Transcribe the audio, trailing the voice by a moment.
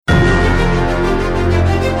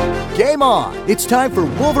Game on! It's time for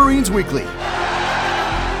Wolverines Weekly.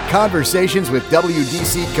 Conversations with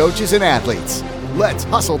WDC coaches and athletes. Let's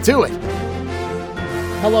hustle to it.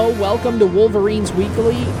 Hello, welcome to Wolverines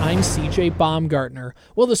Weekly. I'm CJ Baumgartner.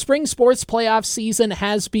 Well, the spring sports playoff season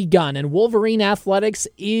has begun, and Wolverine athletics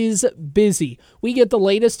is busy. We get the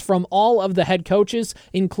latest from all of the head coaches,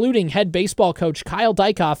 including head baseball coach Kyle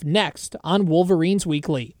Dykoff, next on Wolverines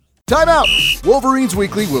Weekly. Time out! Wolverines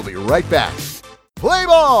Weekly will be right back. Play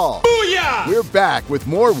ball! Booyah! We're back with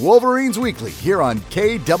more Wolverines Weekly here on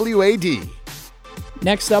KWAD.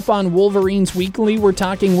 Next up on Wolverines Weekly, we're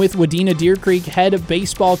talking with Wadena Deer Creek head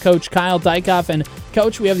baseball coach Kyle Dykoff. And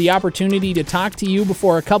Coach, we have the opportunity to talk to you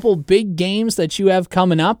before a couple big games that you have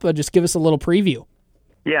coming up. Just give us a little preview.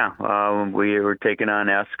 Yeah, we were taking on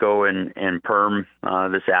ESCO and Perm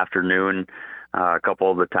this afternoon. A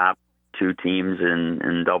couple of the top two teams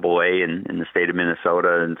in AA in the state of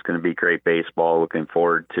Minnesota, and it's going to be great baseball. Looking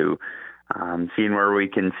forward to seeing where we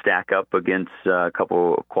can stack up against a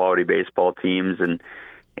couple of quality baseball teams, and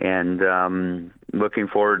looking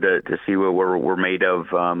forward to see what we're made of,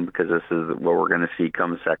 because this is what we're going to see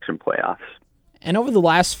come section playoffs. And over the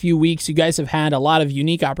last few weeks, you guys have had a lot of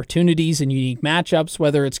unique opportunities and unique matchups,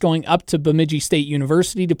 whether it's going up to Bemidji State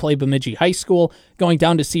University to play Bemidji High School, going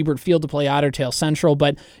down to Siebert Field to play Otter Tail Central.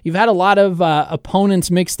 But you've had a lot of opponents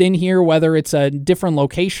mixed in here, whether it's a different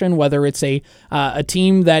location, whether it's a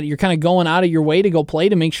team that you're kind of going out of your way to go play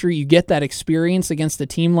to make sure you get that experience against a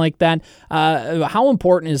team like that. How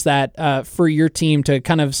important is that for your team to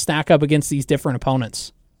kind of stack up against these different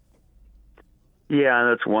opponents? Yeah,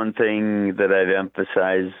 that's one thing that I've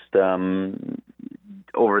emphasized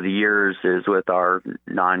over the years is with our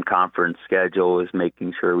non-conference schedule is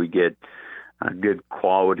making sure we get good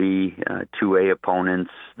quality 2A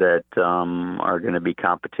opponents that are going to be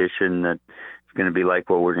competition that's going to be like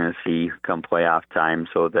what we're going to see come playoff time,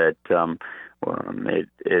 so that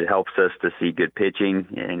it helps us to see good pitching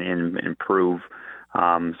and improve,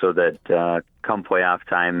 so that come playoff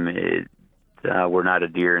time we're not a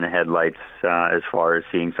deer in the headlights as far as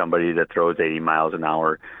seeing somebody that throws 80 miles an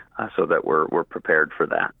hour, so that we're prepared for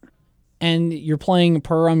that. And you're playing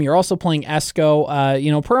Perham. You're also playing ESCO.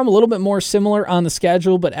 Perham a little bit more similar on the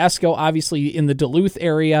schedule, but ESCO obviously in the Duluth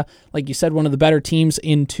area, like you said, one of the better teams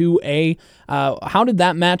in 2A. How did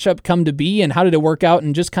that matchup come to be, and how did it work out?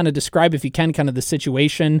 And just kind of describe, if you can, kind of the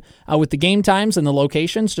situation with the game times and the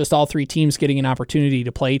locations, just all three teams getting an opportunity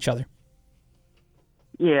to play each other.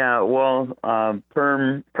 Yeah, well,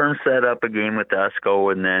 Perm set up a game with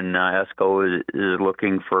ESCO, and then ESCO is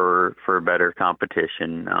looking for better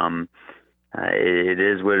competition. It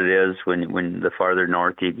is what it is. When the farther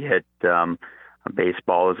north you get,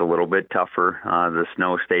 baseball is a little bit tougher. The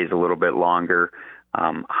snow stays a little bit longer.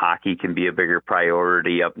 Hockey can be a bigger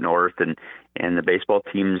priority up north, and the baseball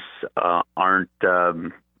teams aren't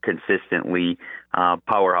consistently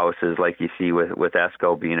powerhouses like you see with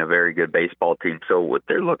ESCO being a very good baseball team. So what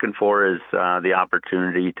they're looking for is the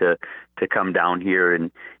opportunity to come down here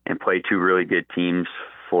and play two really good teams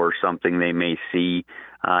for something they may see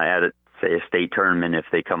at say a state tournament if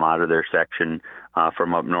they come out of their section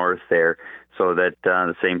from up north there. So that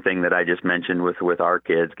the same thing that I just mentioned with our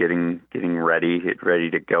kids, getting ready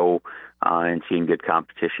to go, and seeing good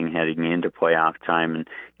competition heading into playoff time.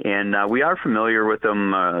 And we are familiar with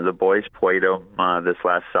them. The boys played them this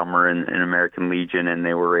last summer in American Legion, and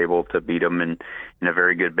they were able to beat them in a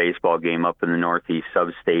very good baseball game up in the Northeast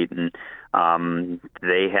Sub-State. And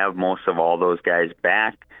they have most of all those guys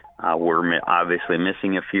back. We're obviously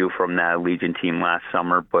missing a few from that Legion team last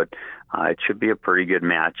summer, but it should be a pretty good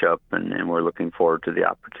matchup, and we're looking forward to the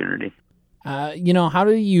opportunity. How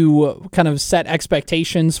do you kind of set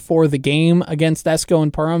expectations for the game against ESCO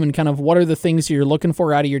and Perham, and kind of what are the things you're looking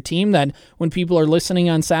for out of your team that when people are listening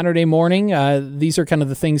on Saturday morning, these are kind of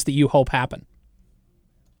the things that you hope happen?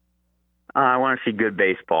 I want to see good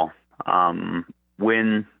baseball.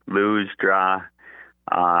 Win, lose, draw.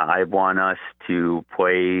 I want us to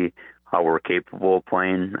play how we're capable of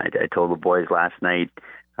playing. I told the boys last night,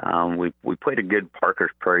 we played a good Parker's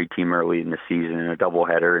Prairie team early in the season in a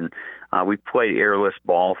doubleheader, and we played airless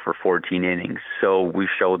ball for 14 innings. So we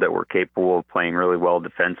showed that we're capable of playing really well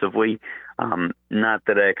defensively. Not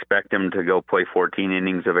that I expect them to go play 14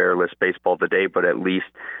 innings of airless baseball today, but at least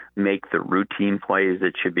make the routine plays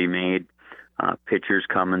that should be made. Pitchers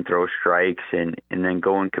come and throw strikes, and then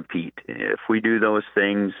go and compete. If we do those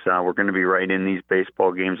things, we're going to be right in these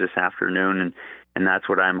baseball games this afternoon, and that's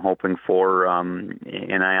what I'm hoping for.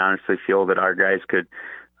 And I honestly feel that our guys could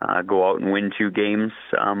go out and win 2 games,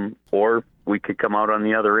 or we could come out on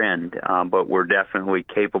the other end. But we're definitely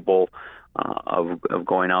capable of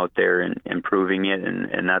going out there and proving it,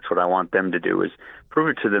 and that's what I want them to do, is prove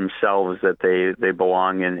it to themselves that they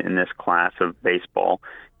belong in this class of baseball,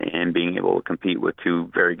 and being able to compete with two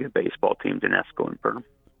very good baseball teams in Esco and Perm.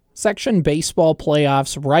 Section baseball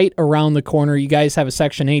playoffs right around the corner. You guys have a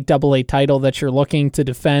Section 8 AA title that you're looking to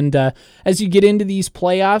defend. As you get into these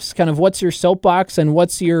playoffs, kind of what's your soapbox and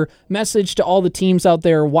what's your message to all the teams out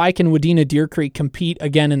there? Why can Wadena Deer Creek compete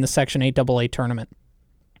again in the Section 8 AA tournament?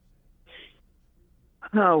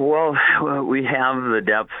 Well, we have the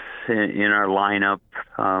depth in our lineup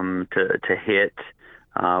to hit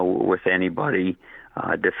with anybody.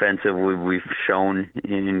 Defensively, we've shown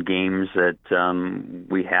in games that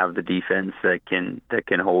we have the defense that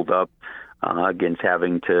can hold up against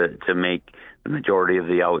having to make the majority of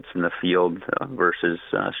the outs in the field versus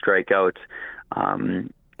strikeouts.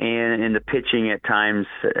 And the pitching at times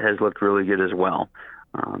has looked really good as well.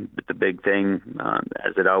 But the big thing,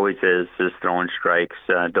 as it always is throwing strikes.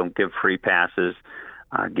 Don't give free passes.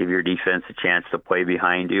 Give your defense a chance to play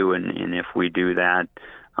behind you, and if we do that,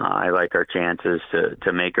 I like our chances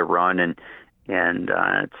to make a run. And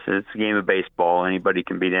it's a game of baseball. Anybody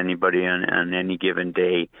can beat anybody on any given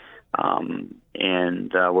day,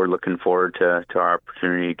 and we're looking forward to our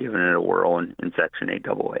opportunity, giving it a whirl in Section 8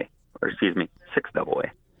 AA, or excuse me, 6 AA.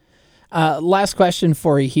 Last question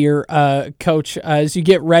for you here, Coach. As you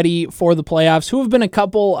get ready for the playoffs, who have been a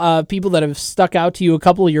couple people that have stuck out to you, a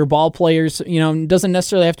couple of your ball players? You know, doesn't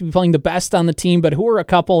necessarily have to be playing the best on the team, but who are a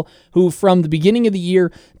couple who from the beginning of the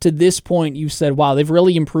year to this point you've said, wow, they've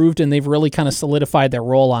really improved and they've really kind of solidified their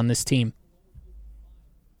role on this team?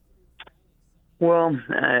 Well,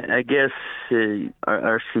 I guess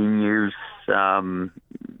our seniors,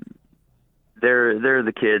 they're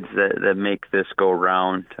the kids that make this go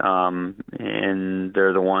round, and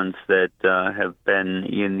they're the ones that have been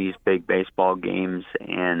in these big baseball games,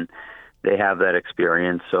 and they have that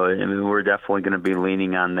experience. So I mean, we're definitely going to be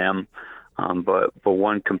leaning on them. But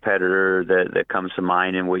one competitor that comes to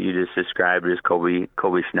mind, and what you just described, is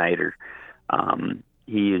Kobe Schneider.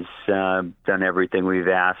 He's done everything we've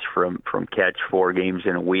asked from catch 4 games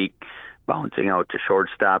in a week, bouncing out to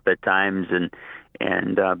shortstop at times, and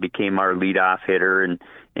became our leadoff hitter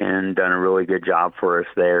and done a really good job for us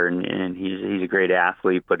there. And he's a great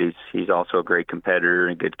athlete, but he's also a great competitor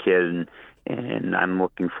and a good kid. And I'm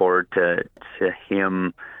looking forward to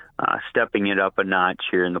him stepping it up a notch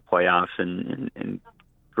here in the playoffs. And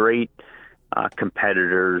great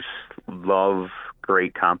competitors love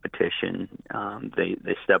great competition. They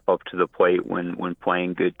step up to the plate when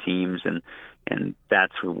playing good teams, and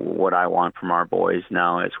that's what I want from our boys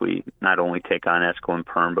now as we not only take on Esco and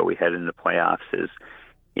Perm, but we head into playoffs, is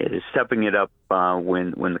stepping it up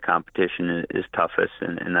when the competition is toughest,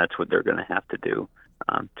 and that's what they're going to have to do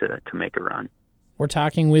to make a run. We're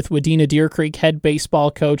talking with Wadena Deer Creek head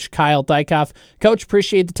baseball coach Kyle Dykoff. Coach,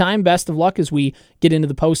 appreciate the time. Best of luck as we get into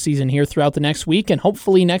the postseason here throughout the next week, and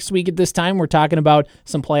hopefully next week at this time we're talking about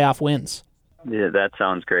some playoff wins. Yeah, that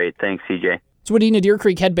sounds great. Thanks, CJ. It's Wadena Deer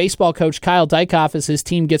Creek head baseball coach Kyle Dykoff as his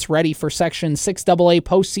team gets ready for Section 6 AA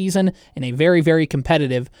postseason in a very, very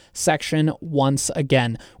competitive section once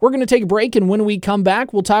again. We're going to take a break, and when we come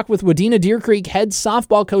back, we'll talk with Wadena Deer Creek head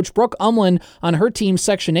softball coach Brooke Umland on her team's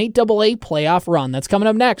Section 8 AA playoff run. That's coming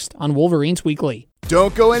up next on Wolverines Weekly.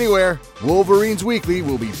 Don't go anywhere. Wolverines Weekly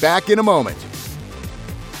will be back in a moment.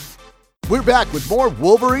 We're back with more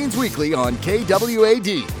Wolverines Weekly on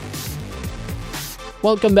KWAD.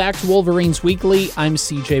 Welcome back to Wolverines Weekly. I'm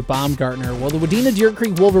CJ Baumgartner. Well, the Wadena Deer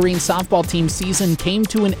Creek Wolverines softball team season came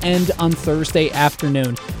to an end on Thursday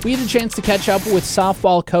afternoon. We had a chance to catch up with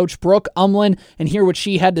softball coach Brooke Umland and hear what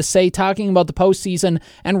she had to say, talking about the postseason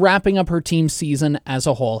and wrapping up her team's season as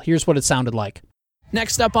a whole. Here's what it sounded like.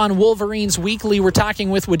 Next up on Wolverines Weekly, we're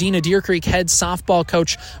talking with Wadena Deer Creek head softball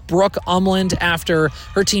coach Brooke Umland after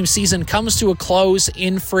her team season comes to a close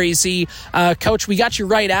in Frazee. Coach, we got you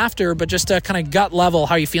right after, but just kind of gut level,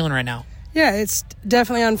 how are you feeling right now? Yeah, it's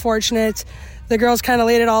definitely unfortunate. The girls kind of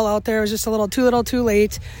laid it all out there. It was just a little too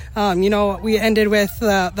late. We ended with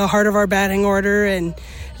the heart of our batting order, and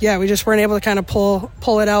yeah, we just weren't able to kind of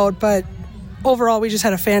pull it out, but overall, we just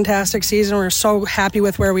had a fantastic season. We're so happy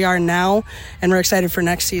with where we are now, and we're excited for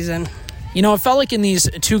next season. You know, it felt like in these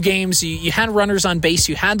 2 games, you had runners on base,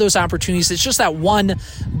 you had those opportunities. It's just that one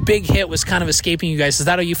big hit was kind of escaping you guys. Is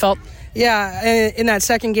that how you felt? Yeah, in that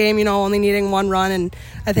second game, only needing 1 run, and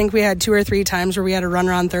I think we had 2 or 3 times where we had a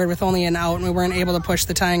runner on third with only an out, and we weren't able to push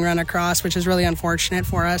the tying run across, which is really unfortunate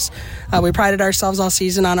for us. We prided ourselves all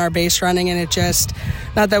season on our base running, and it just,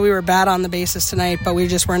 not that we were bad on the bases tonight, but we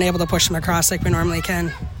just weren't able to push them across like we normally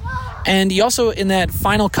can. And you also, in that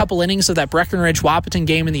final couple innings of that Breckenridge-Wahpeton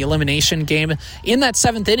game in the elimination game, in that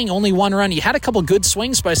 7th inning, only 1 run, you had a couple good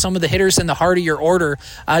swings by some of the hitters in the heart of your order.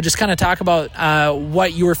 Just kind of talk about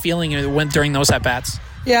what you were feeling during those at-bats.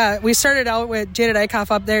 Yeah, we started out with Jada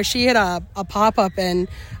Dykoff up there. She hit a pop-up, and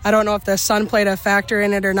I don't know if the sun played a factor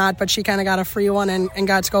in it or not, but she kind of got a free one and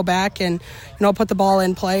got to go back and, put the ball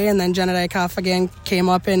in play. And then Jenna Dykoff again came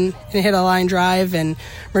up and hit a line drive. And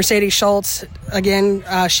Mercedes Schultz, again,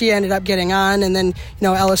 she ended up getting on. And then,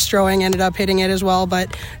 Ellis Strowing ended up hitting it as well.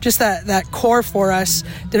 But just that core for us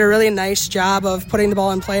did a really nice job of putting the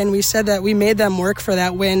ball in play. And we said that we made them work for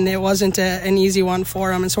that win. It wasn't an easy one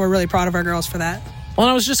for them. And so we're really proud of our girls for that. Well,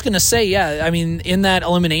 I was just going to say, in that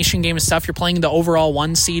elimination game and stuff, you're playing the overall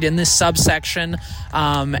 1 seed in this subsection.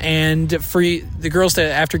 And for the girls to,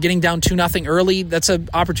 after getting down 2-0 early, that's an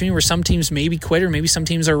opportunity where some teams maybe quit or maybe some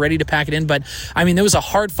teams are ready to pack it in. But, there was a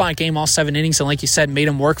hard-fought game all 7 innings, and like you said, made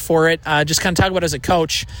them work for it. Just kind of talk about as a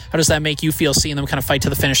coach, how does that make you feel seeing them kind of fight to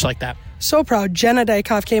the finish like that? So proud. Jenna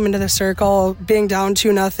Dykoff came into the circle being down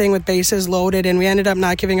 2-0 with bases loaded, and we ended up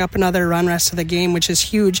not giving up another run rest of the game, which is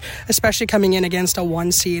huge, especially coming in against a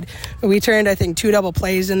 1 seed. But we turned, I think, 2 double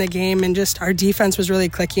plays in the game, and just our defense was really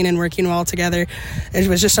clicking and working well together. It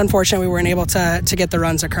was just unfortunate we weren't able to get the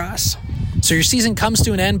runs across. So your season comes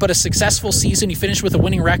to an end, but a successful season. You finish with a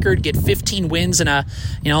winning record, get 15 wins in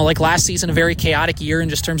like last season, a very chaotic year in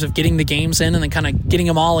just terms of getting the games in and then kind of getting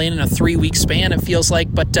them all in a 3-week span, it feels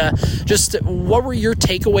like. But just what were your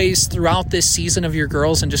takeaways throughout this season of your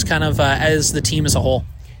girls and just kind of as the team as a whole?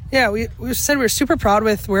 Yeah, we said we're super proud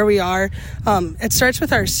with where we are. It starts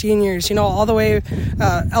with our seniors, all the way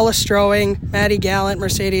Ella Strowing, Maddie Gallant,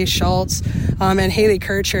 Mercedes Schultz, and Haley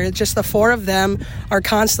Kircher. Just the 4 of them are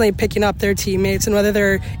constantly picking up their teammates, and whether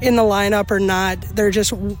they're in the lineup or not, they're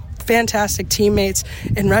just fantastic teammates,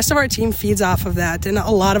 and the rest of our team feeds off of that, and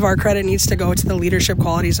a lot of our credit needs to go to the leadership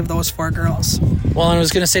qualities of those 4 girls. Well, I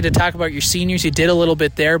was going to say, to talk about your seniors, you did a little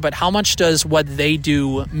bit there, but how much does what they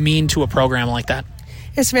do mean to a program like that?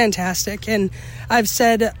 It's fantastic, and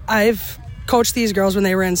I've coached these girls when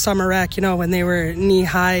they were in summer rec, when they were knee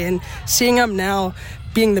high, and seeing them now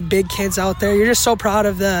being the big kids out there, you're just so proud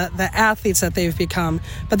of the athletes that they've become.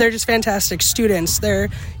 But they're just fantastic students.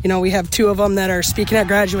 We have 2 of them that are speaking at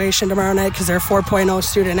graduation tomorrow night because they're 4.0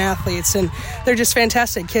 student athletes, and they're just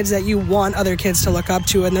fantastic kids that you want other kids to look up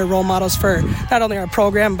to, and they're role models for not only our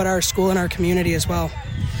program but our school and our community as well.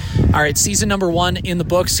 All right, season number 1 in the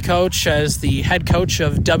books, Coach. As the head coach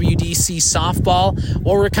of WDC softball,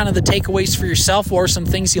 what were kind of the takeaways for yourself? What were some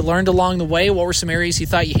things you learned along the way? What were some areas you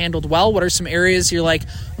thought you handled well? What are some areas you're like,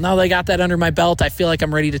 well, now that I got that under my belt, I feel like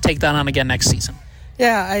I'm ready to take that on again next season?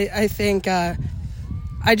 Yeah, I think I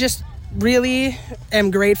just really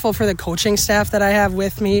am grateful for the coaching staff that I have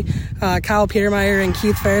with me. Kyle Petermeyer and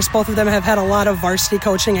Keith Ferris, both of them have had a lot of varsity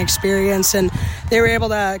coaching experience, and they were able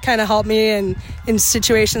to kind of help me in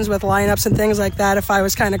situations with lineups and things like that. If I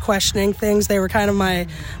was kind of questioning things, they were kind of my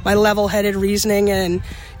level-headed reasoning. And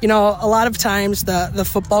a lot of times the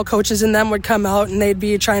football coaches in them would come out and they'd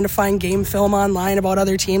be trying to find game film online about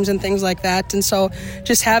other teams and things like that. And so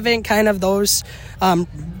just having kind of those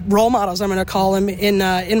role models, I'm going to call them,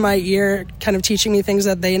 in my ear, kind of teaching me things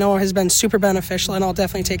that they know, has been super beneficial, and I'll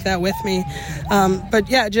definitely take that with me. But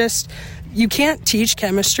yeah, just you can't teach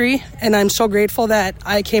chemistry, and I'm so grateful that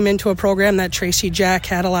I came into a program that Tracy Jack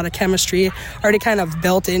had a lot of chemistry already kind of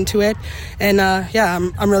built into it. And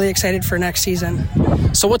I'm really excited for next season.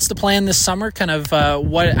 So what's the plan this summer? Kind of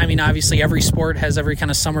obviously every sport has every kind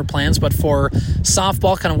of summer plans, but for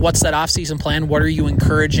softball, kind of what's that off-season plan? What are you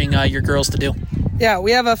encouraging your girls to do? Yeah,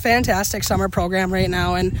 we have a fantastic summer program right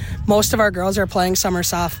now, and most of our girls are playing summer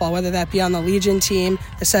softball, whether that be on the Legion team,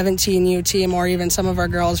 the 17U team, or even some of our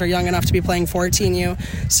girls are young enough to be playing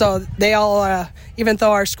 14U. So they all, even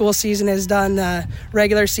though our school season is done,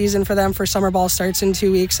 regular season for them for summer ball starts in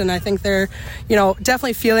 2 weeks, and I think they're,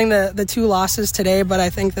 definitely feeling the 2 losses today, but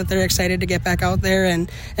I think that they're excited to get back out there and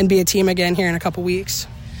be a team again here in a couple weeks.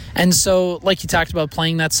 And so, like you talked about,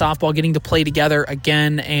 playing that softball, getting to play together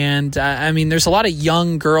again, and there's a lot of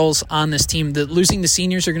young girls on this team. Losing the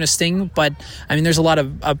seniors are going to sting, but there's a lot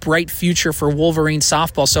of a bright future for Wolverines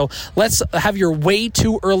softball. So let's have your way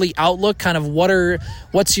too early outlook. Kind of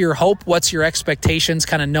what's your hope? What's your expectations?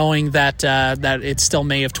 Kind of knowing that it's still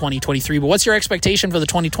May of 2023, but what's your expectation for the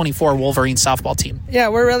 2024 Wolverines softball team? Yeah,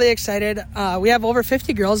 we're really excited. We have over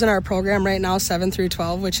 50 girls in our program right now, 7 through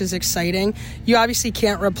 12, which is exciting. You obviously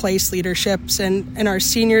can't replace leaderships, and our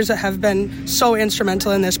seniors have been so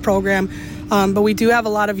instrumental in this program. But we do have a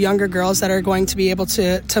lot of younger girls that are going to be able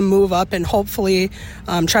to move up and hopefully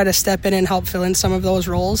try to step in and help fill in some of those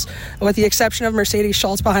roles. With the exception of Mercedes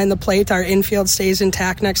Schultz behind the plate, our infield stays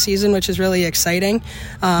intact next season, which is really exciting.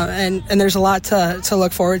 And there's a lot to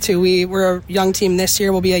look forward to. We're a young team this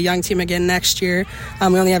year. We'll be a young team again next year. We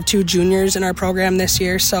only have 2 juniors in our program this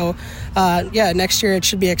year. So, next year it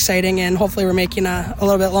should be exciting, and hopefully we're making a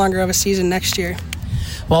little bit longer of a season next year.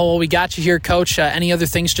 Well, we got you here, Coach. Any other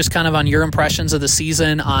things just kind of on your impressions of the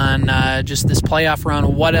season, on just this playoff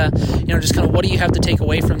run? What do you have to take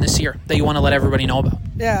away from this year that you want to let everybody know about?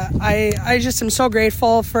 Yeah, I just am so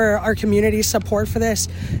grateful for our community's support for this.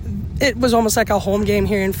 It was almost like a home game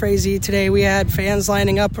here in Frazee today. We had fans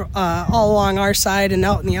lining up all along our side and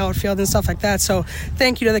out in the outfield and stuff like that. So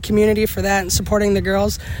thank you to the community for that and supporting the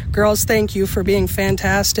girls. Girls, thank you for being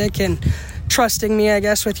fantastic and trusting me, I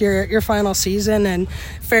guess, with your final season. And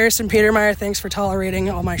Ferris and Petermeyer, thanks for tolerating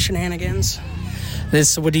all my shenanigans.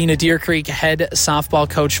 This Wadena Deer Creek head softball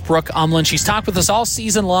coach, Brooke Umland. She's talked with us all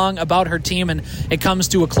season long about her team, and it comes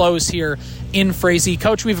to a close here in Frazee.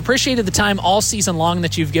 Coach, we've appreciated the time all season long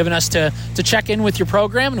that you've given us to check in with your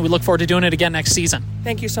program, and we look forward to doing it again next season.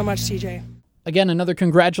 Thank you so much, CJ. Again, another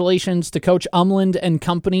congratulations to Coach Umland and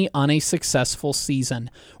company on a successful season.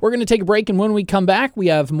 We're going to take a break, and when we come back, we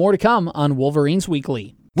have more to come on Wolverines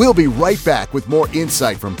Weekly. We'll be right back with more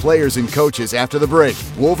insight from players and coaches after the break.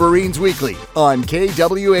 Wolverines Weekly on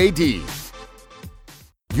KWAD.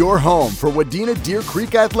 Your home for Wadena Deer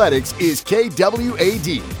Creek Athletics is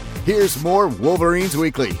KWAD. Here's more Wolverines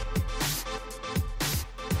Weekly.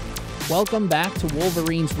 Welcome back to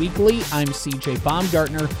Wolverines Weekly. I'm CJ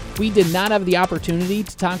Baumgartner. We did not have the opportunity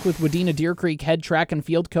to talk with Wadena Deer Creek head track and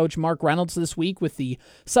field coach Mark Reynolds this week with the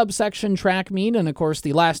subsection track meet, and of course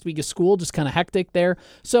the last week of school, just kind of hectic there.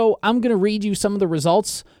 So I'm going to read you some of the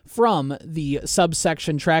results from the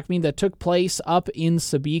subsection track meet that took place up in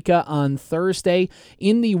Sebeka on Thursday.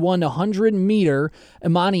 In the 100-meter,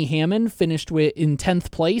 Imani Hammond finished in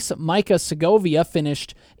 10th place. Micah Segovia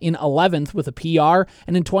finished in 11th with a PR,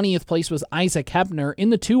 and in 20th place was Isaac Hepner. In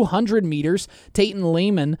the 200 meters, Tayton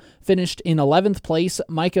Lehman finished in 11th place.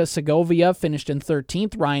 Micah Segovia finished in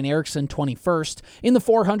 13th. Ryan Erickson 21st. In the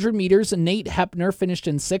 400 meters, Nate Hepner finished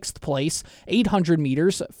in 6th place. 800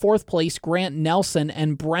 meters, 4th place, Grant Nelson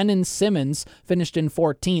and Brennan Simmons finished in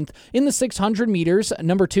 14th. In the 600 meters,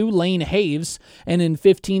 number 2, Lane Haves, and in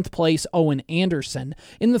 15th place, Owen Anderson.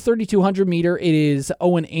 In the 3200 meter, it is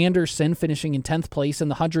Owen Anderson finishing in 10th place. In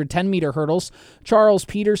the 110-meter hurdles, Charles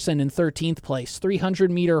Peterson in 13th place.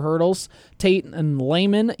 300-meter hurdles, Tayton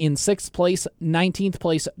Lehman in 6th place. 19th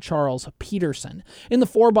place, Charles Peterson. In the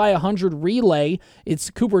 4x100 relay, it's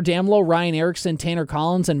Cooper Damlow, Ryan Erickson, Tanner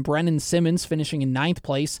Collins, and Brennan Simmons finishing in 9th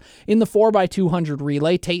place. In the 4x200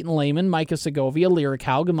 relay, Tayton Lehman, Micah Segovia, Lyric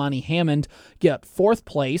Haug, Imani Hammond get 4th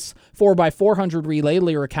place. 4x400 relay,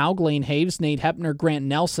 Lyric Haug, Lane Haves, Nate Hepner, Grant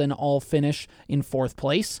Nelson all finish in 4th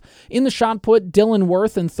place. In the shot put, Dylan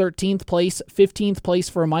Worth in 13th place, 15th place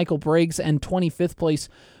for Michael Briggs, and 25th place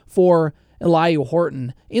for Eliu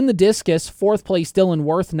Horton. In the discus, 4th place Dylan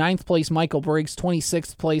Worth, 9th place Michael Briggs,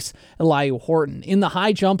 26th place Eliu Horton. In the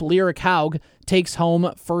high jump, Lyric Haug takes home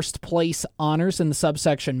 1st place honors in the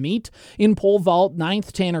subsection meet. In pole vault,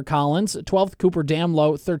 9th Tanner Collins, 12th Cooper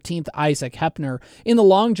Damlow, 13th Isaac Hepner. In the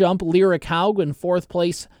long jump, Lyric Haug in 4th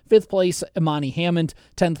place, 5th place Imani Hammond,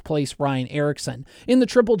 10th place Ryan Erickson. In the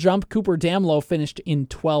triple jump, Cooper Damlow finished in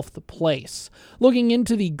 12th place. Looking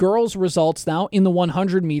into the girls' results now, in the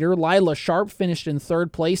 100 meter, Lila Sharp finished in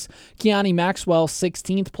 3rd place, Kiani Maxwell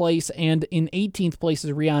 16th place, and in 18th place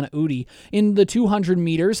is Rihanna Udi. In the 200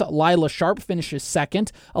 meters, Lila Sharp finishes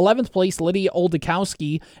 2nd, 11th place Lydia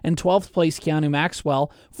Oldakowski, and 12th place Keanu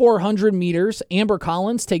Maxwell. 400 meters, Amber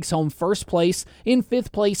Collins takes home 1st place. In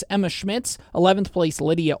 5th place, Emma Schmitz. 11th place,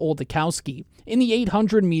 Lydia Oldakowski. In the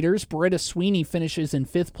 800 meters, Britta Sweeney finishes in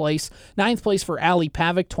 5th place. 9th place for Allie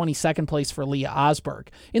Pavick, 22nd place for Leah Osberg.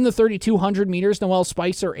 In the 3200 meters, Noelle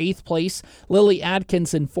Spicer, 8th place. Lily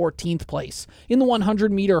Adkins in 14th place. In the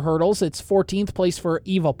 100 meter hurdles, it's 14th place for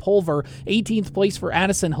Eva Pulver, 18th place for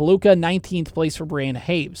Addison Haluka, 19th place for Brianna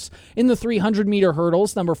Haves. In the 300 meter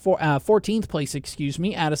hurdles, 14th place,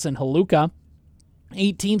 Addison Haluka,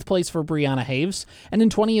 18th place for Brianna Haves, and in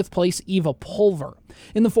 20th place, Eva Pulver.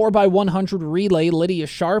 In the 4x100 relay, Lila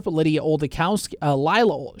Sharp, Lydia Oldakowski,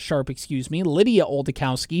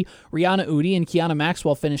 Rihanna Udi, and Kiana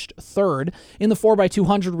Maxwell finished third. In the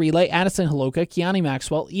 4x200 relay, Addison Haloka, Kiani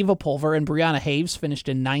Maxwell, Eva Pulver, and Brianna Haves finished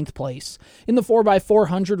in ninth place. In the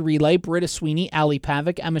 4x400 relay, Britta Sweeney, Ali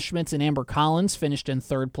Pavic, Emma Schmitz, and Amber Collins finished in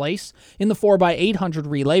third place. In the 4x800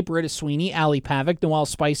 relay, Britta Sweeney, Ali Pavic, Noelle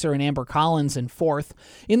Spicer, and Amber Collins in fourth.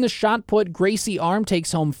 In the shot put, Gracie Arm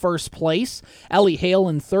takes home first place. Ellie Hale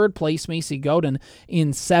in third place, Macy Godin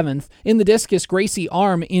in seventh. In the discus, Gracie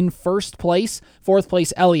Arm in first place. Fourth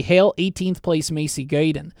place, Ellie Hale. 18th place, Macy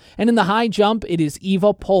Godin. And in the high jump, it is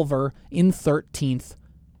Eva Pulver in 13th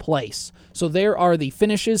place. So there are the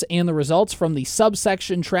finishes and the results from the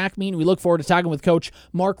subsection track meet. We look forward to talking with Coach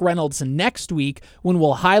Mark Reynolds next week when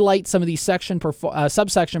we'll highlight some of these subsection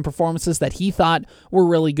performances that he thought were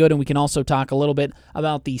really good, and we can also talk a little bit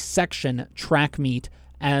about the section track meet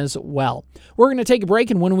as well. We're going to take a break,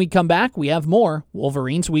 and when we come back, we have more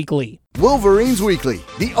Wolverines Weekly. Wolverines Weekly,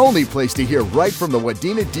 the only place to hear right from the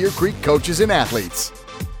Wadena Deer Creek coaches and athletes.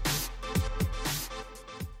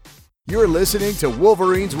 You're listening to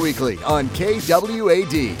Wolverines Weekly on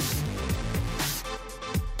KWAD.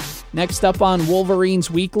 Next up on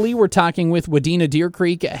Wolverines Weekly, we're talking with Wadena Deer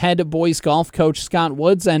Creek head boys golf coach Scott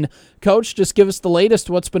Woods. And Coach, just give us the latest.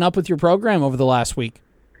 What's been up with your program over the last week?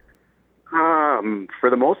 For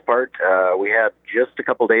the most part, we had just a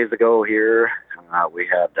couple days ago here, we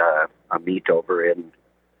had a meet over in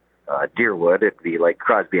Deerwood. It'd be like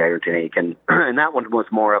Crosby, Ironton, Aiken. And that one was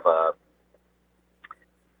more of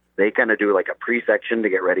they kind of do like a pre-section to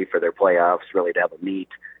get ready for their playoffs, really to have a meet.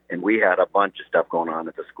 And we had a bunch of stuff going on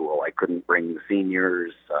at the school. I couldn't bring the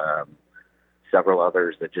seniors, several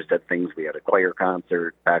others that just had things. We had a choir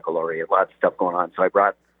concert, baccalaureate, lots of stuff going on. So I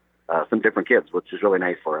brought some different kids, which is really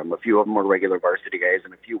nice for them. A few of them were regular varsity guys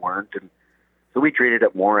and a few weren't. And so we treated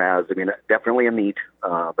it more as, definitely a meet,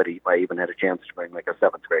 but I even had a chance to bring like a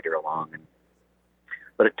seventh grader along.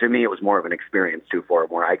 But to me, it was more of an experience too for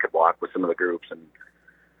them, where I could walk with some of the groups and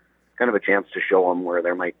kind of a chance to show them where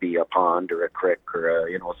there might be a pond or a creek or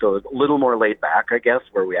so a little more laid back, I guess,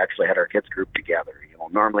 where we actually had our kids grouped together.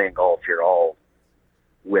 Normally in golf, you're all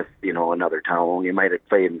with, another town. You might have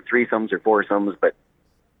played in threesomes or foursomes, but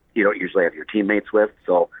you don't usually have your teammates with.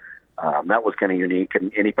 So that was kind of unique.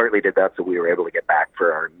 And he partly did that so we were able to get back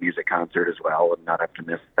for our music concert as well and not have to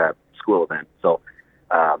miss that school event. So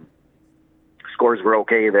scores were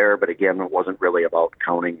okay there, but again, it wasn't really about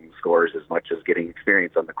counting scores as much as getting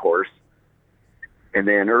experience on the course. And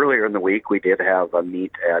then earlier in the week, we did have a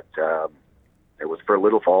meet at, it was for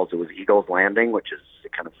Little Falls. It was Eagles Landing, which is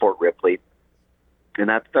kind of Fort Ripley. And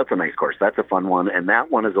that's a nice course. That's a fun one. And that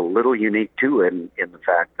one is a little unique, too, in the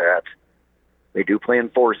fact that they do play in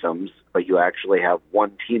foursomes, but you actually have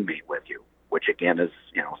one teammate with you, which, again, is,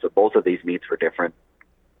 so both of these meets were different.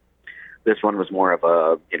 This one was more of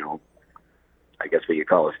a, I guess what you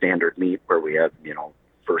call a standard meet where we had,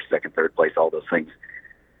 first, second, third place, all those things.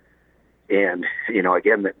 And,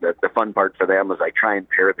 again, the fun part for them is I try and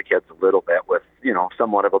pair the kids a little bit with,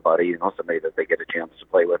 somewhat of a buddy, somebody that they get a chance to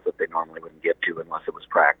play with that they normally wouldn't get to unless it was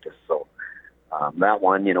practice. So that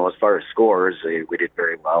one, as far as scores, we did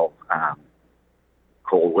very well.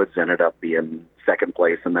 Cole Woods ended up being second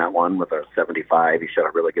place in that one with a 75. He shot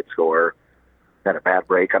a really good score. Had a bad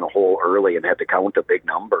break on a hole early and had to count a big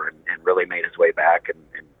number and really made his way back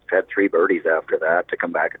and had 3 birdies after that to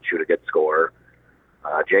come back and shoot a good score.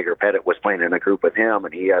 Jagger Pettit was playing in a group with him,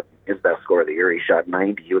 and he had his best score of the year. He shot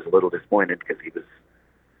 90. He was a little disappointed because he was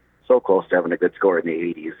so close to having a good score in the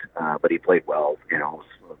 80s, but he played well. It was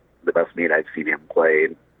the best meet I've seen him play.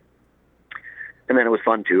 And then it was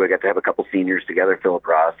fun, too. I got to have a couple seniors together. Philip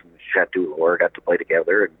Ross and Chateau Lore got to play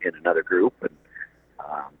together in another group. And,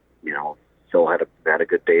 Phil had a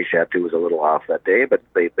good day. Chateau was a little off that day, but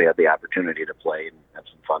they had the opportunity to play and have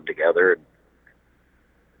some fun together. And,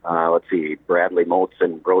 let's see, Bradley Motes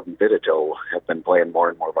and Broden Vidito have been playing more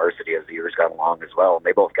and more varsity as the years gone along as well. And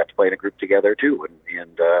they both got to play in a group together too.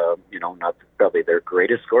 And not probably their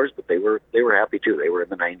greatest scores, but they were happy too. They were in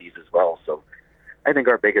the 90s as well. So I think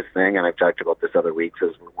our biggest thing, and I've talked about this other weeks,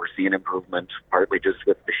 is we're seeing improvement, partly just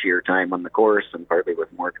with the sheer time on the course and partly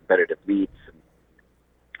with more competitive meets. And,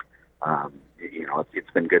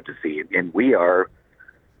 it's been good to see. And we are,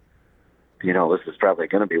 this is probably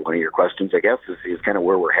going to be one of your questions, I guess, is kind of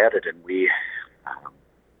where we're headed. And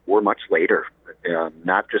we're much later,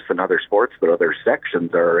 not just in other sports, but other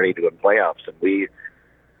sections are already doing playoffs. And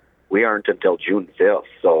we aren't until June 5th.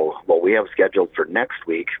 So what we have scheduled for next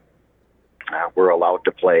week, we're allowed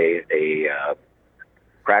to play a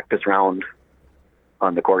practice round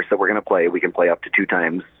on the course that we're going to play. We can play up to 2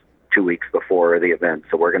 times 2 weeks before the event.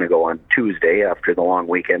 So we're going to go on Tuesday after the long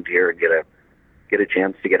weekend here and get a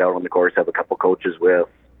chance to get out on the course, have a couple coaches with,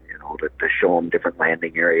 to show them different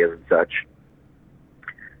landing areas and such.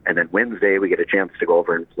 And then Wednesday we get a chance to go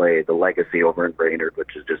over and play the Legacy over in Brainerd,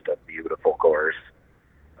 which is just a beautiful course.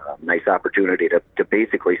 Nice opportunity to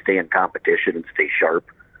basically stay in competition and stay sharp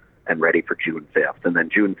and ready for June 5th. And then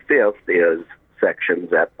June 5th is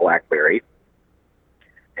sections at Blackberry.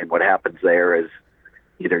 And what happens there is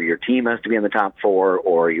either your team has to be in the top 4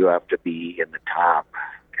 or you have to be in the top,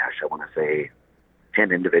 I want to say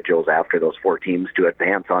 10 individuals after those 4 teams to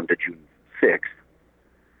advance on to June 6th.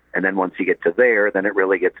 And then once you get to there, then it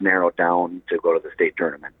really gets narrowed down to go to the state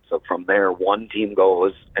tournament. So from there, one team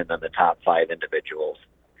goes, and then the top 5 individuals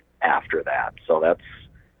after that. So that's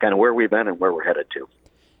kind of where we've been and where we're headed to.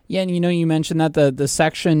 Yeah, and you mentioned that the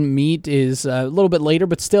section meet is a little bit later,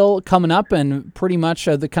 but still coming up and pretty much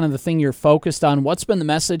the kind of the thing you're focused on. What's been the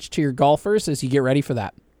message to your golfers as you get ready for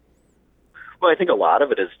that? Well, I think a lot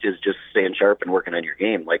of it is just staying sharp and working on your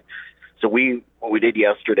game. So what we did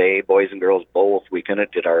yesterday, boys and girls both, we kind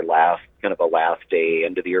of did our last day,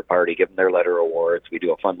 end of the year party, give them their letter awards. We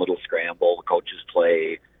do a fun little scramble. The coaches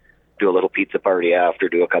play, do a little pizza party after,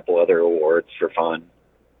 do a couple other awards for fun.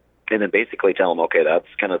 And then basically tell them, okay, that's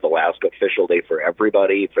kind of the last official day for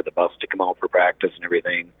everybody, for the bus to come out for practice and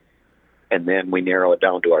everything. And then we narrow it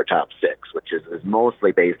down to our top 6, which is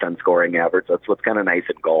mostly based on scoring average. That's what's kind of nice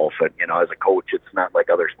in golf. And, as a coach, it's not like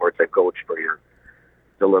other sports I've coached where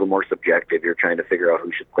it's a little more subjective. You're trying to figure out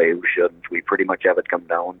who should play, who shouldn't. We pretty much have it come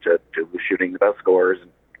down to who's shooting the best scores.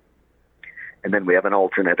 And then we have an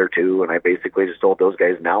alternate or two. And I basically just told those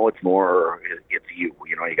guys, now it's you.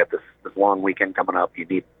 You got this long weekend coming up. You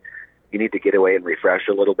need to get away and refresh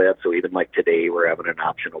a little bit. So even like today, we're having an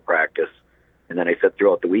optional practice. And then I said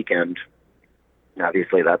throughout the weekend,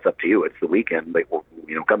 obviously that's up to you. It's the weekend, but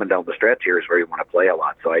coming down the stretch here is where you want to play a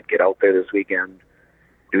lot. So I'd get out there this weekend,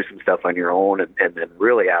 do some stuff on your own, and then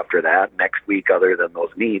really after that, next week, other than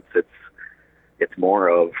those meets, it's more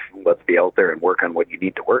of let's be out there and work on what you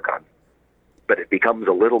need to work on. But it becomes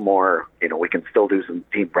a little more, we can still do some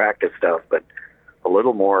team practice stuff, but a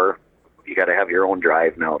little more. You got to have your own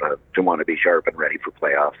drive now to want to be sharp and ready for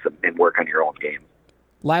playoffs and work on your own game.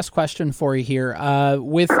 Last question for you here.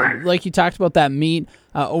 With, like you talked about that meet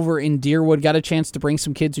over in Deerwood, got a chance to bring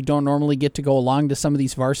some kids who don't normally get to go along to some of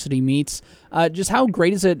these varsity meets. Just how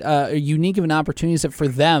great is it, unique of an opportunity is it for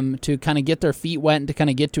them to kind of get their feet wet and to kind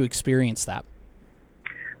of get to experience that?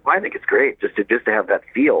 Well, I think it's great just to have that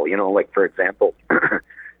feel, like for example,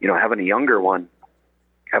 having a younger one,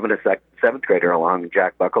 having a 7th grader along,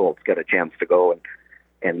 Jack Buckle's got a chance to go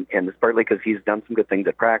and it's partly because he's done some good things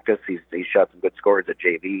at practice. He's shot some good scores at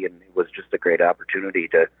JV, and it was just a great opportunity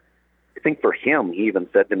I think for him, he even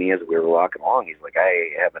said to me as we were walking along, he's like,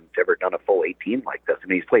 I haven't ever done a full 18 like this. I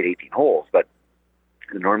mean, he's played 18 holes, but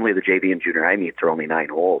normally the JV and junior high meets are only 9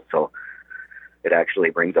 holes. So it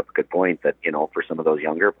actually brings up a good point that, for some of those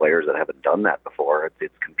younger players that haven't done that before,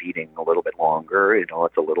 it's competing a little bit longer. It's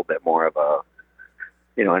a little bit more of a,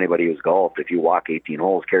 anybody who's golfed, if you walk 18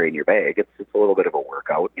 holes carrying your bag, it's a little bit of a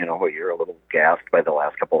workout, you're a little gassed by the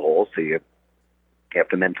last couple of holes. So you have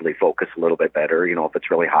to mentally focus a little bit better, if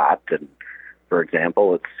it's really hot. And for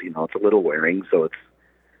example, it's, it's a little wearing. So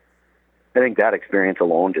I think that experience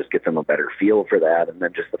alone just gets them a better feel for that. And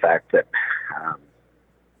then just the fact that,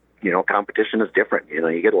 competition is different.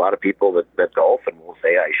 You get a lot of people that golf and will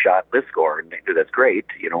say, I shot this score, and that's great.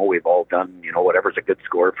 We've all done, whatever's a good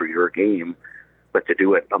score for your game. But to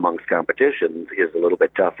do it amongst competitions is a little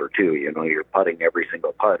bit tougher too. You're putting every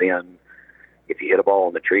single putt in. If you hit a ball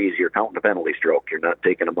in the trees, you're counting a penalty stroke. You're not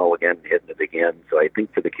taking a mulligan and hitting it again. So I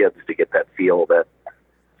think for the kids to get that feel that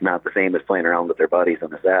it's not the same as playing around with their buddies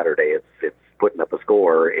on a Saturday. It's putting up a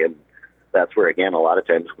score, and that's where, again, a lot of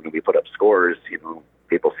times when we put up scores,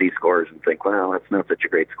 people see scores and think, well, that's not such a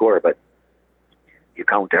great score, but you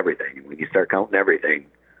count everything. And when you start counting everything,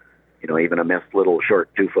 even a missed little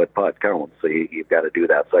short 2-foot putt counts. So you've got to do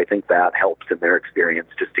that. So I think that helps in their experience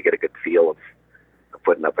just to get a good feel of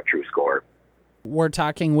putting up a true score. We're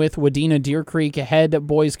talking with Wadena Deer Creek head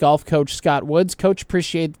boys golf coach Scott Woods. Coach,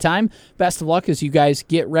 appreciate the time. Best of luck as you guys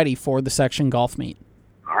get ready for the section golf meet.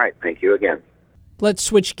 All right. Thank you again. Let's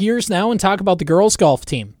switch gears now and talk about the girls golf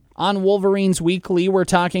team. On Wolverines Weekly, we're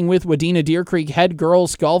talking with Wadena Deer Creek head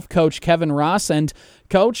girls golf coach Kevin Ross. And,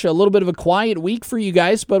 Coach, a little bit of a quiet week for you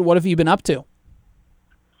guys, but what have you been up to?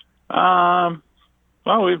 Well,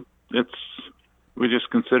 we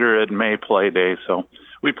just consider it May play day, so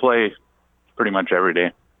we play pretty much every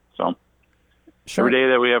day. So sure. Every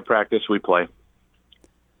day that we have practice, we play.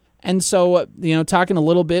 And so, talking a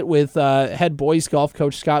little bit with head boys golf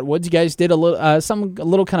coach Scott Woods, you guys did a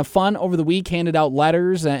little kind of fun over the week, handed out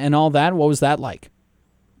letters and all that. What was that like?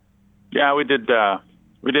 Yeah, we did that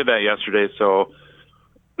yesterday. So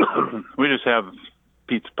we just have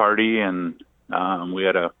Pete's party, and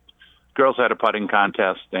girls had a putting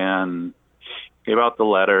contest and gave out the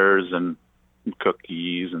letters and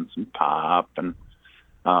cookies and some pop, and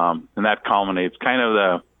that culminates kind of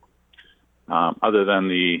the other than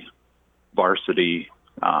the varsity,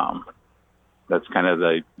 that's kind of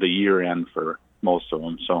the year end for most of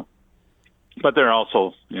them. So, but they're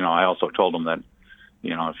also, I also told them that,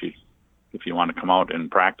 if you want to come out and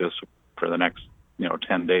practice for the next,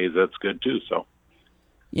 10 days, that's good too. So.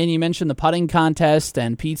 And you mentioned the putting contest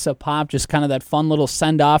and pizza pop, just kind of that fun little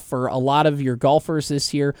send-off for a lot of your golfers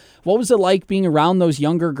this year. What was it like being around those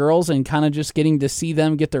younger girls and kind of just getting to see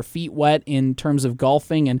them get their feet wet in terms of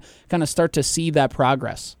golfing and kind of start to see that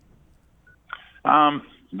progress?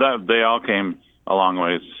 They all came a long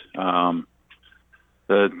ways.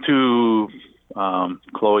 The two,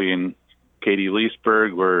 Chloe and Katie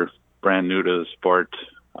Leesburg, were brand new to the sport,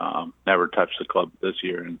 never touched the club this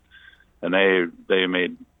year, and they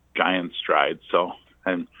made giant strides. So,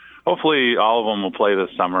 and hopefully all of them will play this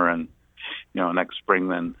summer, and next spring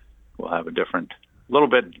then we'll have a little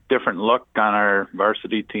bit different look on our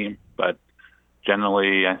varsity team. But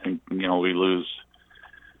generally, I think we'll lose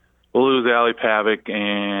Allie Pavick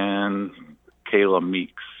and Kayla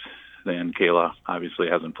Meeks. And Kayla obviously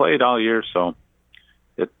hasn't played all year, so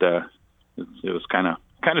it was kind of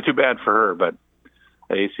too bad for her. But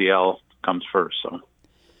the ACL comes first, so.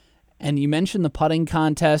 And you mentioned the putting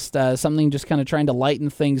contest, something just kind of trying to lighten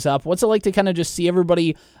things up. What's it like to kind of just see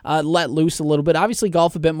everybody let loose a little bit? Obviously,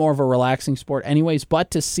 golf a bit more of a relaxing sport anyways, but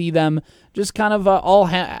to see them just kind of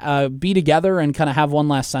all be together and kind of have one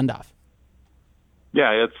last send-off.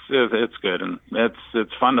 Yeah, it's good, and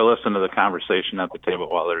it's fun to listen to the conversation at the table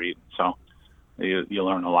while they're eating. So you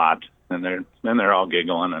learn a lot, and they're all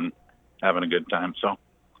giggling and having a good time. So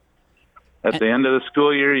at the end of the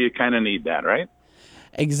school year, you kind of need that, right?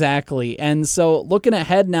 Exactly. And so looking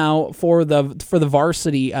ahead now for the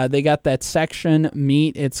varsity, they got that section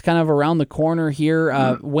meet. It's kind of around the corner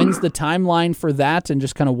here. When's the timeline for that, and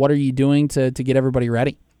just kind of what are you doing to get everybody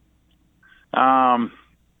ready?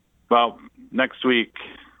 Well, next week,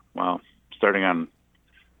 starting on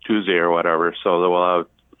Tuesday or whatever, so we'll have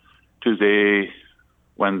Tuesday,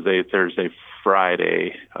 Wednesday, Thursday,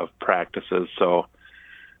 Friday of practices. So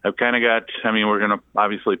I've kind of got, we're going to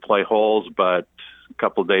obviously play holes, but a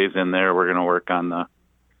couple days in there, we're going to work on the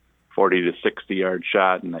 40 to 60 yard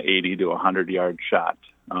shot and the 80 to 100 yard shot.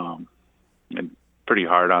 And pretty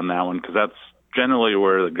hard on that one, because that's generally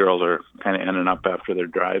where the girls are kind of ending up after their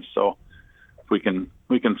drive. So if we can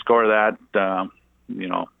score that,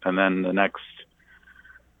 and then the next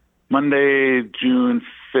Monday, June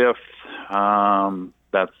 5th,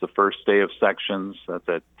 that's the first day of sections. That's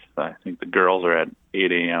at, I think the girls are at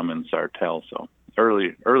 8 a.m. in Sartell. So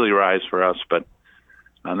early rise for us,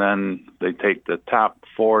 and then they take the top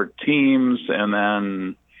 4 teams, and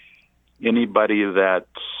then anybody that's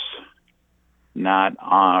not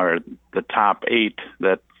on, or the top 8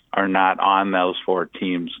 that are not on those 4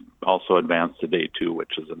 teams also advance to day 2,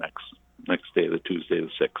 which is the next day, the Tuesday,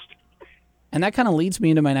 the 6th. And that kind of leads me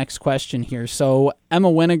into my next question here. So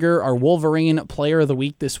Emma Winiger, our Wolverine Player of the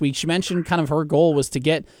Week this week, she mentioned kind of her goal was to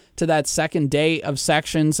get to that second day of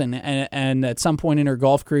sections and at some point in her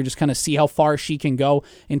golf career just kind of see how far she can go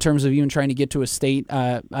in terms of even trying to get to a state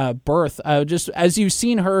berth. Just as you've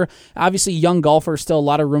seen her, obviously young golfer, still a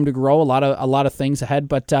lot of room to grow, a lot of things ahead,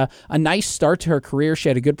 but a nice start to her career. She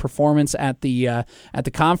had a good performance at the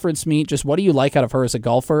conference meet. Just what do you like out of her as a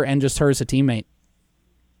golfer and just her as a teammate?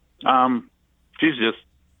 She's just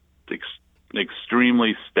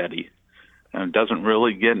extremely steady and doesn't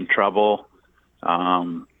really get in trouble.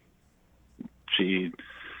 She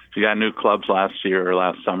got new clubs last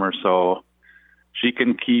summer, so she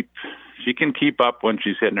can keep up when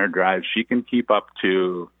she's hitting her drive. She can keep up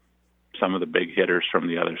to some of the big hitters from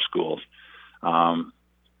the other schools. Her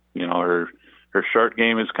short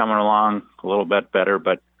game is coming along a little bit better,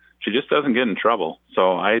 but she just doesn't get in trouble.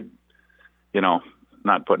 So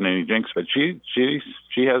not putting any jinx, but she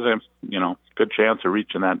has a good chance of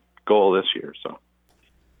reaching that goal this year. So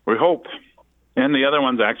we hope. And the other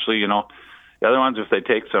ones actually, if they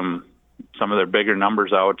take some of their bigger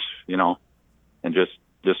numbers out, and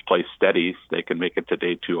just play steady, they can make it to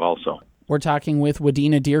day 2 also. We're talking with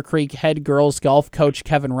Wadena Deer Creek head girls golf coach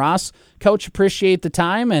Kevin Ross. Coach, appreciate the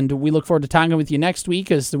time, and we look forward to talking with you next week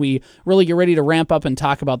as we really get ready to ramp up and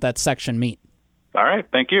talk about that section meet. All right,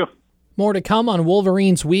 thank you. More to come on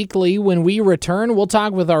Wolverines Weekly. When we return, we'll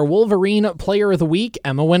talk with our Wolverine Player of the Week,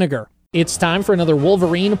 Emma Winiger. It's time for another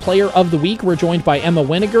Wolverine Player of the Week. We're joined by Emma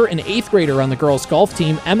Winiger, an 8th grader on the girls' golf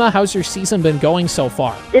team. Emma, how's your season been going so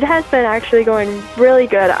far? It has been actually going really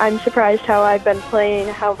good. I'm surprised how I've been playing,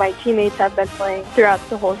 how my teammates have been playing throughout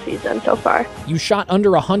the whole season so far. You shot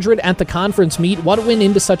under 100 at the conference meet. What went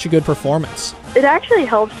into such a good performance? It actually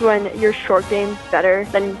helps when your short game's better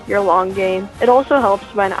than your long game. It also helps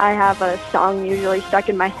when I have a song usually stuck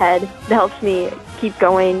in my head that helps me keep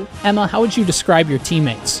going. Emma, how would you describe your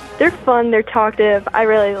teammates? They're fun, they're talkative. I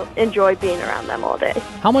really enjoy being around them all day.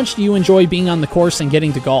 How much do you enjoy being on the course and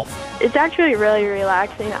getting to golf? It's actually really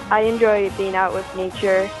relaxing. I enjoy being out with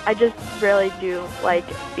nature. I just really do like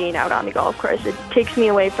being out on the golf course. It takes me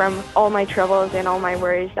away from all my troubles and all my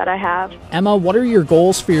worries that I have. Emma, what are your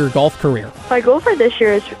goals for your golf career? My goal for this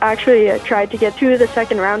year is actually try to get to the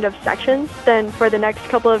second round of sections. Then for the next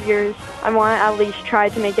couple of years, I want to at least try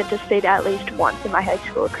to make it to state at least once in my high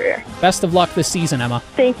school career. Best of luck this season, Emma.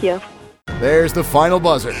 Thank you. There's the final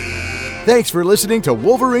buzzer. Thanks for listening to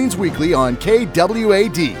Wolverines Weekly on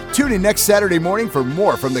KWAD. Tune in next Saturday morning for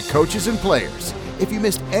more from the coaches and players. If you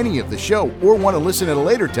missed any of the show or want to listen at a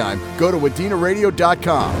later time, go to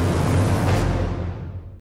wadinaradio.com.